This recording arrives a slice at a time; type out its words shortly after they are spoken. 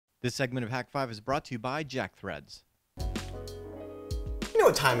This segment of Hak5 is brought to you by Jack Threads. You know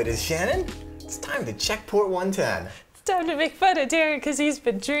what time it is, Shannon? It's time to check port 110. It's time to make fun of Darren because he's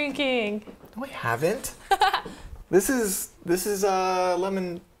been drinking. No, I haven't. This is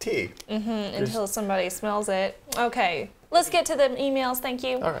lemon tea. Until somebody smells it. Okay, let's get to the emails, thank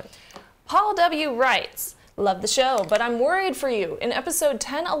you. All right. Paul W. writes, love the show, but I'm worried for you. In episode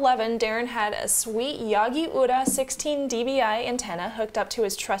 1011, Darren had a sweet Yagi 16 dBi antenna hooked up to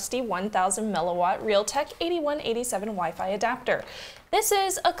his trusty 1000 milliwatt Realtek 8187 Wi-Fi adapter. This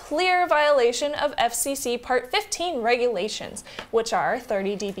is a clear violation of FCC Part 15 regulations, which are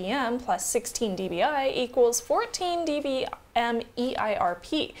 30 dBm plus 16 dBi equals 14 dBm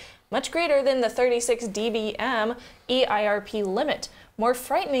EIRP, much greater than the 36 dBm EIRP limit. More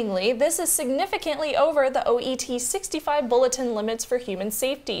frighteningly, this is significantly over the OET 65 bulletin limits for human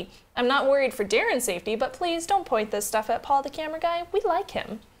safety. I'm not worried for Darren's safety, but please don't point this stuff at Paul the camera guy. We like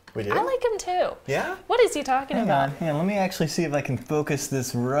him. We do? I like him too. Yeah? What is he talking about? Hang on, let me actually see if I can focus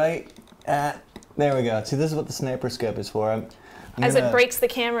this right at... There we go. See, this is what the sniper scope is for. As it breaks the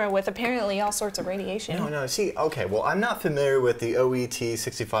camera with apparently all sorts of radiation. No, see, okay, well, I'm not familiar with the OET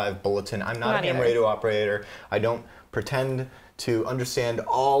 65 bulletin. I'm not a ham radio operator. I don't pretend to understand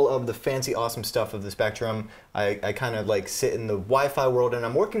all of the fancy, awesome stuff of the spectrum. I kind of like sit in the Wi-Fi world, and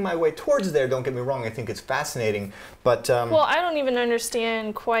I'm working my way towards there. Don't get me wrong, I think it's fascinating, but... well, I don't even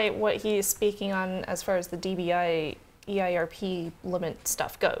understand quite what he's speaking on as far as the dBi EIRP limit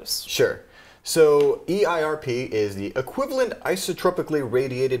stuff goes. Sure. So EIRP is the equivalent isotropically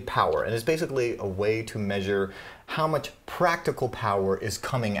radiated power, and it's basically a way to measure how much practical power is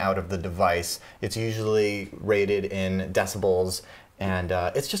coming out of the device. It's usually rated in decibels, and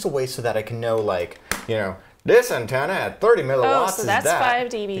it's just a way so that I can know, like, you know, this antenna at 30 milliwatts is that. Oh, so that's 5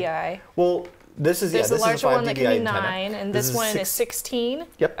 dBi. Well, this is, There's this a larger is a 5 one that dBi can be antenna. 9, and this one is 16?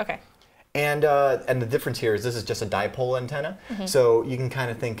 Yep. Okay. And the difference here is this is just a dipole antenna, so you can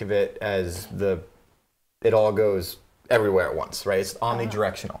kind of think of it as it all goes everywhere at once, right? It's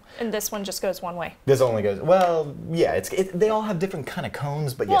omnidirectional. And this one just goes one way. This only goes, well, yeah, they all have different kind of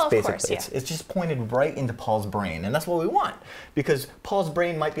cones, but yes, basically, it's just pointed right into Paul's brain, and that's what we want, because Paul's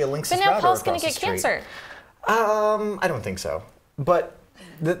brain might be a Linksys router across the street. But now Paul's going to get cancer. I don't think so, but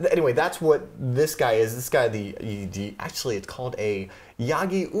anyway, that's what this guy is. This guy, actually, it's called a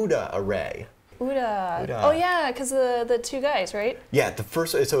Yagi array. Uda. Oh yeah, because the two guys, right? Yeah, the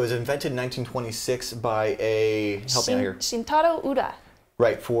first. So it was invented in 1926 by a help me out here. Shintaro Uda.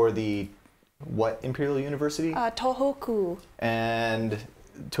 Right, for the what Imperial University? Tohoku. And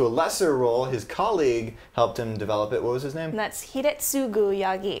to a lesser role, his colleague helped him develop it. What was his name? And that's Hiretsugu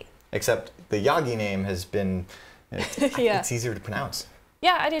Yagi. Except the Yagi name has been. It's easier to pronounce.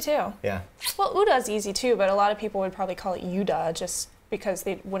 Yeah, I do too. Yeah. Well, Uda's easy too, but a lot of people would probably call it Yuda just because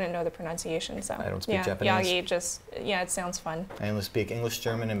they wouldn't know the pronunciation. So I don't speak Japanese. Yagi just, it sounds fun. I only speak English,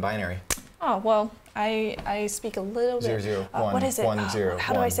 German, and binary. Oh, well, I speak a little bit. 0, 1, what is it? 1, 0,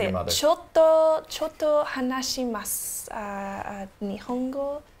 how do I say it? Chotto hanashimasu.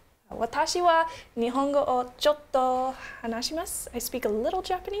 Nihongo. Watashi wa Nihongo o chotto hanashimasu. I speak a little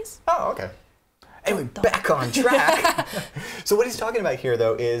Japanese. Oh, okay. Anyway, back on track. So what he's talking about here,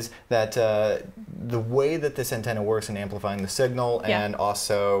 though, is that the way that this antenna works in amplifying the signal and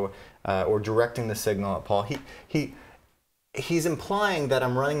also or directing the signal at Paul, he's implying that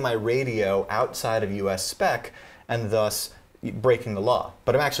I'm running my radio outside of US spec and thus breaking the law.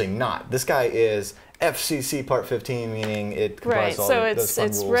 But I'm actually not. This guy is FCC Part 15, meaning it complies all those fun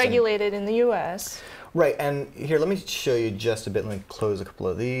rules. It's regulated in the US. Right, and here, let me show you just a bit. Let me close a couple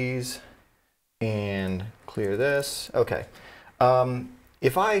of these. And clear this. Okay.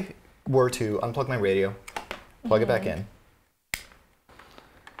 If I were to unplug my radio, plug it back in,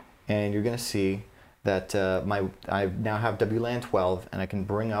 and you're going to see that I now have WLAN 12, and I can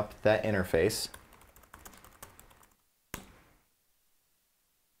bring up that interface.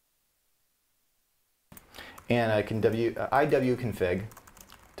 And I can IW config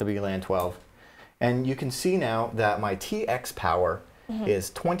WLAN 12, and you can see now that my TX power is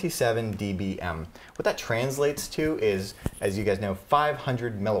 27 dBm. What that translates to is, as you guys know,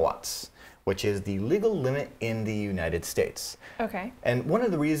 500 milliwatts, which is the legal limit in the United States. Okay. And one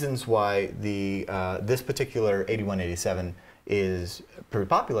of the reasons why this particular 8187 is pretty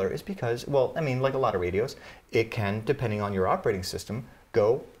popular is because, well, I mean, like a lot of radios, it can, depending on your operating system,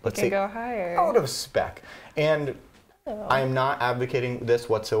 go, let's say, go higher. Out of spec. And I am not advocating this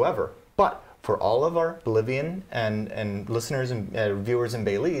whatsoever, but for all of our Bolivian and listeners and viewers in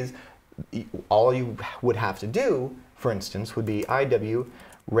Belize, all you would have to do, for instance, would be IW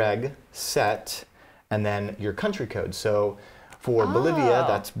reg set and then your country code. So For Bolivia,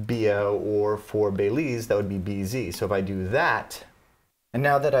 that's BO, or for Belize, that would be BZ. So if I do that, and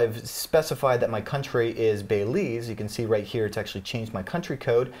now that I've specified that my country is Belize, you can see right here it's actually changed my country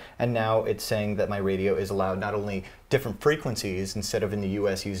code, and now it's saying that my radio is allowed not only different frequencies, instead of in the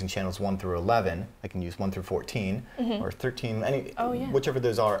US using channels 1 through 11, I can use 1 through 14, or 13, whichever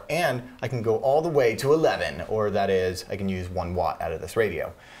those are, and I can go all the way to 11, or that is, I can use 1 watt out of this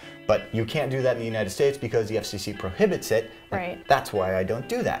radio. But you can't do that in the United States because the FCC prohibits it. Right. That's why I don't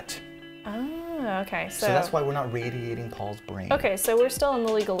do that. Oh, okay. So that's why we're not radiating Paul's brain. Okay, so we're still in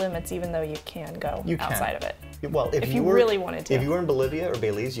the legal limits, even though you can go outside of it. Well, if you really wanted to. If you were in Bolivia or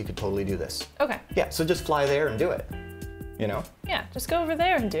Belize, you could totally do this. Okay. Yeah, so just fly there and do it. You know? Yeah, just go over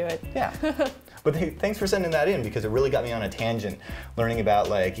there and do it. Yeah. But hey, thanks for sending that in, because it really got me on a tangent, learning about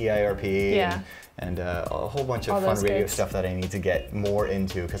like EIRP and a whole bunch of fun radio stuff that I need to get more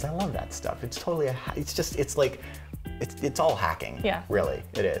into, because I love that stuff. It's totally it's all hacking. Yeah. Really,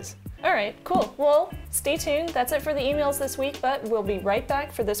 it is. All right, cool. Well, stay tuned. That's it for the emails this week, but we'll be right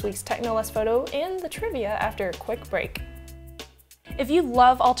back for this week's Technoless photo and the trivia after a quick break. If you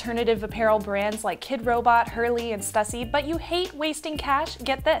love alternative apparel brands like Kid Robot, Hurley, and Stussy, but you hate wasting cash,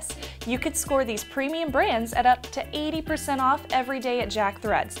 get this. You could score these premium brands at up to 80% off every day at Jack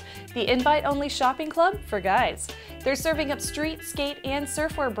Threads, the invite-only shopping club for guys. They're serving up street, skate, and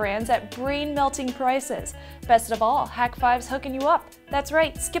surfwear brands at brain-melting prices. Best of all, Hak5's hooking you up. That's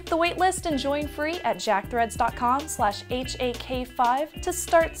right, skip the wait list and join free at jackthreads.com/HAK5 to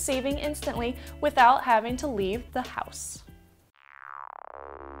start saving instantly without having to leave the house.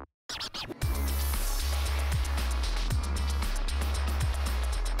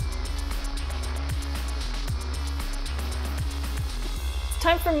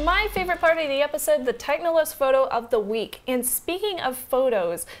 Time for my favorite part of the episode, the Technoless photo of the week. And speaking of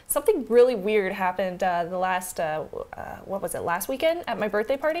photos, something really weird happened last weekend at my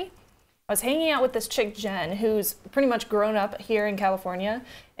birthday party. I was hanging out with this chick, Jen, who's pretty much grown up here in California,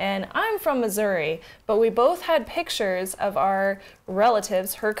 and I'm from Missouri, but we both had pictures of our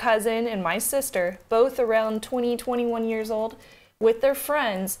relatives, her cousin and my sister, both around 20, 21 years old, with their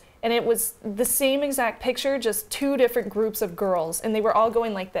friends, and it was the same exact picture, just 2 different groups of girls, and they were all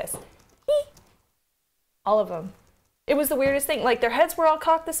going like this. All of them. It was the weirdest thing. Like, their heads were all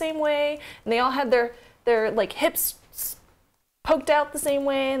cocked the same way, and they all had their like hips poked out the same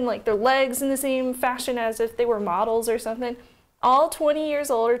way, and like their legs in the same fashion as if they were models or something. All 20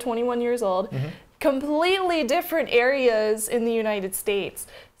 years old or 21 years old, completely different areas in the United States,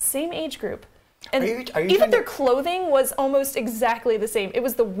 same age group. And even their clothing was almost exactly the same. It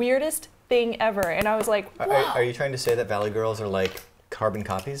was the weirdest thing ever, and I was like, whoa. Are you trying to say that Valley Girls are like carbon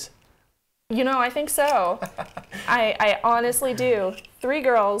copies? You know, I think so. I honestly do. 3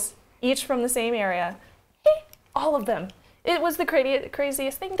 girls, each from the same area. All of them. It was the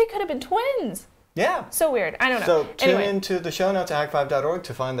craziest thing. They could have been twins. Yeah. So weird. I don't know. So tune into the show notes at hak5.org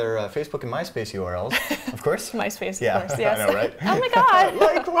to find their Facebook and MySpace URLs, of course. MySpace, of course, yes. I know, right? Oh my God.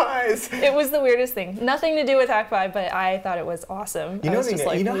 Likewise. It was the weirdest thing. Nothing to do with Hak5, but I thought it was awesome. You know,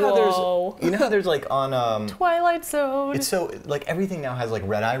 how there's like on Twilight Zone. It's so like everything now has like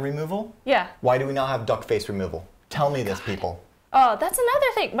red eye removal. Yeah. Why do we not have duck face removal? Tell me this, people. Oh, that's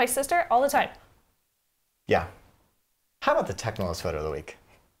another thing. My sister, all the time. Yeah. How about the Technoless photo of the week?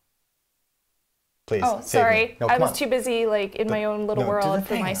 Please. Oh, sorry. No, I was too busy like in my own little world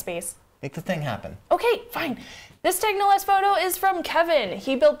for MySpace. Make the thing happen. Okay, fine. This Technoless photo is from Kevin.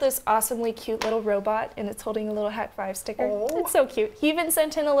 He built this awesomely cute little robot, and it's holding a little Hak5 sticker. Oh. It's so cute. He even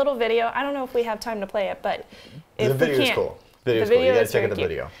sent in a little video. I don't know if we have time to play it, but if the video is cool. The video you gotta check out the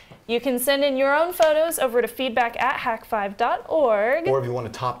video. You can send in your own photos over to feedback@hak5.org. Or if you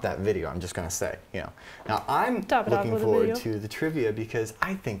want to top that video, I'm just going to say, you know. Now, I'm looking forward to the trivia because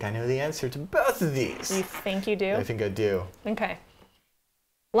I think I know the answer to both of these. You think you do? I think I do. Okay.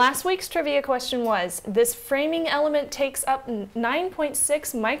 Last week's trivia question was, this framing element takes up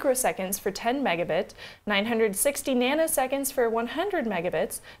 9.6 microseconds for 10 megabit, 960 nanoseconds for 100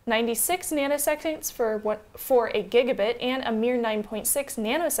 megabits, 96 nanoseconds for a gigabit, and a mere 9.6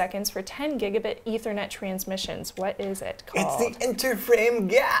 nanoseconds for 10 gigabit Ethernet transmissions. What is it called? It's the interframe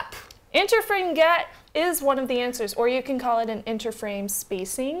gap. Interframe gap is one of the answers, or you can call it an interframe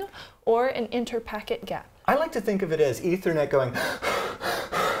spacing or an interpacket gap. I like to think of it as Ethernet going,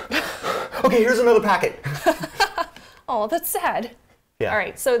 okay, here's another packet. Oh, that's sad. Yeah. All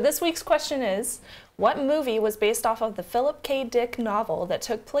right, so this week's question is, what movie was based off of the Philip K. Dick novel that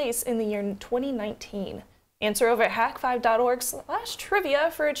took place in the year 2019? Answer over at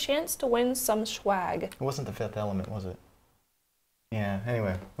hak5.org/trivia for a chance to win some swag. It wasn't The Fifth Element, was it? Yeah,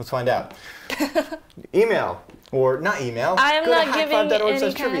 anyway, let's find out. Email Or not email. I am go to not giving any kind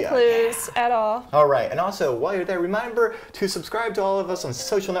of trivia. clues at all. All right, and also while you're there, remember to subscribe to all of us on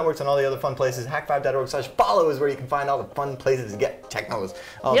social networks and all the other fun places. Hak5.org/follow is where you can find all the fun places to get technos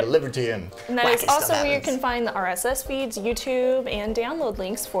all delivered to you. And that is also where you can find the RSS feeds, YouTube, and download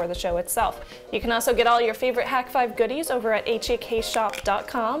links for the show itself. You can also get all your favorite Hak5 goodies over at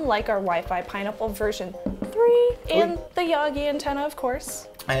hakshop.com, like our Wi-Fi Pineapple version 3 and the Yagi Antenna, of course.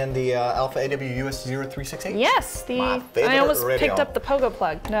 And the Alpha AWUS0368. Yes, I almost picked up the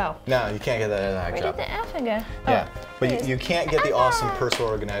Pogoplug. No. No, you can't get that at the Hack Where Shop. did the Alpha go? Yeah, Oh, but you can't get the awesome purse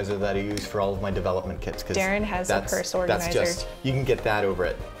organizer that I use for all of my development kits. Darren has a purse organizer. That's just, you can get that over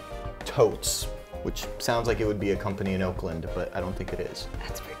at Totes, which sounds like it would be a company in Oakland, but I don't think it is.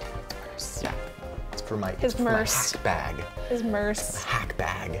 That's for Darren's purse. Yeah, it's for my, His hack bag. His merce. Hack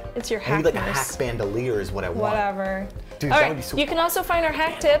bag. It's your I hack need like merce. a hack bandolier is what I want. Whatever. Dude, All that right, would be so you can also find our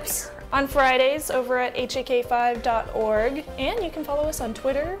hack tips on Fridays over at hak5.org, and you can follow us on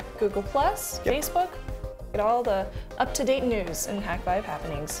Twitter, Google+, Facebook, get all the up-to-date news and Hak5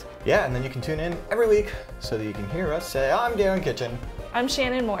 happenings. Yeah, and then you can tune in every week so that you can hear us say, I'm Darren Kitchen. I'm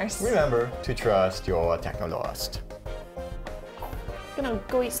Shannon Morse. Remember to trust your technolost. I'm gonna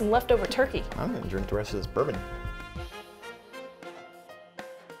go eat some leftover turkey. I'm gonna drink the rest of this bourbon.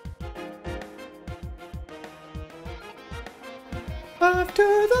 After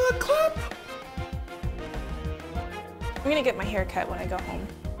the clap. I'm gonna get my hair cut when I go home.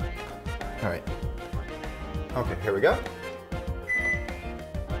 All right. Okay, here we go.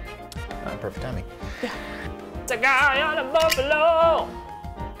 Perfect timing. It's a guy on a buffalo.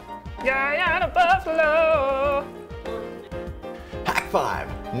 Guy on a buffalo.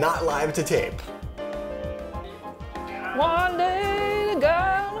 Hak5, not live to tape. One day the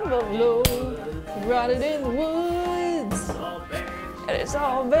guy on a buffalo rotted in the woods. And it's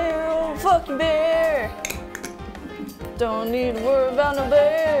all bear, old fucking bear. Don't need to worry about no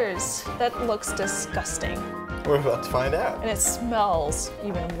bears. That looks disgusting. We're about to find out. And it smells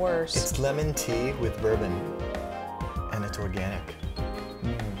even worse. It's lemon tea with bourbon, and it's organic.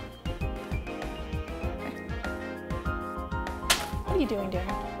 What are you doing,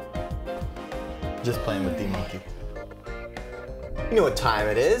 Darren? Just playing with D-Monkey. You know what time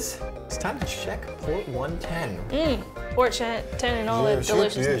it is. It's time to check port 110. Port 10 and all that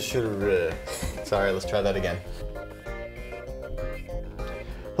delicious. Sorry, let's try that again.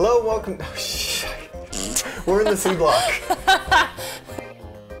 Hello, welcome. Oh, shit. We're in the C block.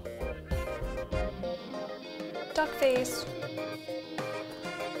 Duck face.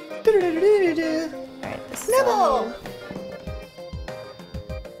 Alright, this is Nibble!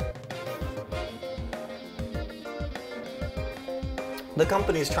 The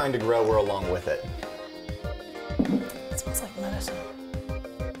company's trying to grow, we're along with it. It smells like medicine.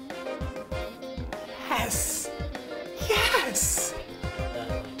 Yes! Yes!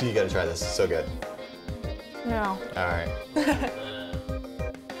 Dude, you gotta try this, it's so good. No, Alright.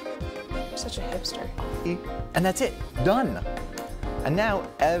 I'm such a hipster. And that's it, done. And now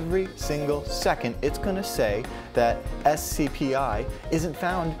every single second it's gonna say that SCPI isn't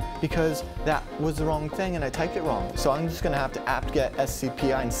found because that was the wrong thing and I typed it wrong. So I'm just gonna have to apt-get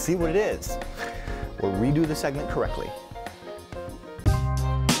SCPI and see what it is, or redo the segment correctly.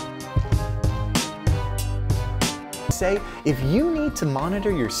 Say, if you need to monitor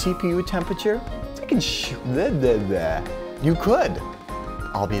your CPU temperature, I can you could.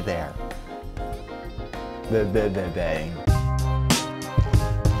 I'll be there.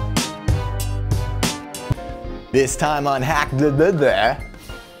 This time on Hack. All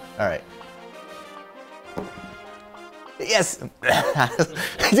right. Yes.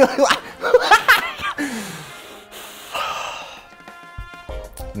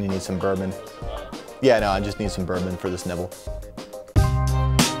 You need some bourbon. Yeah, no, I just need some bourbon for this nibble.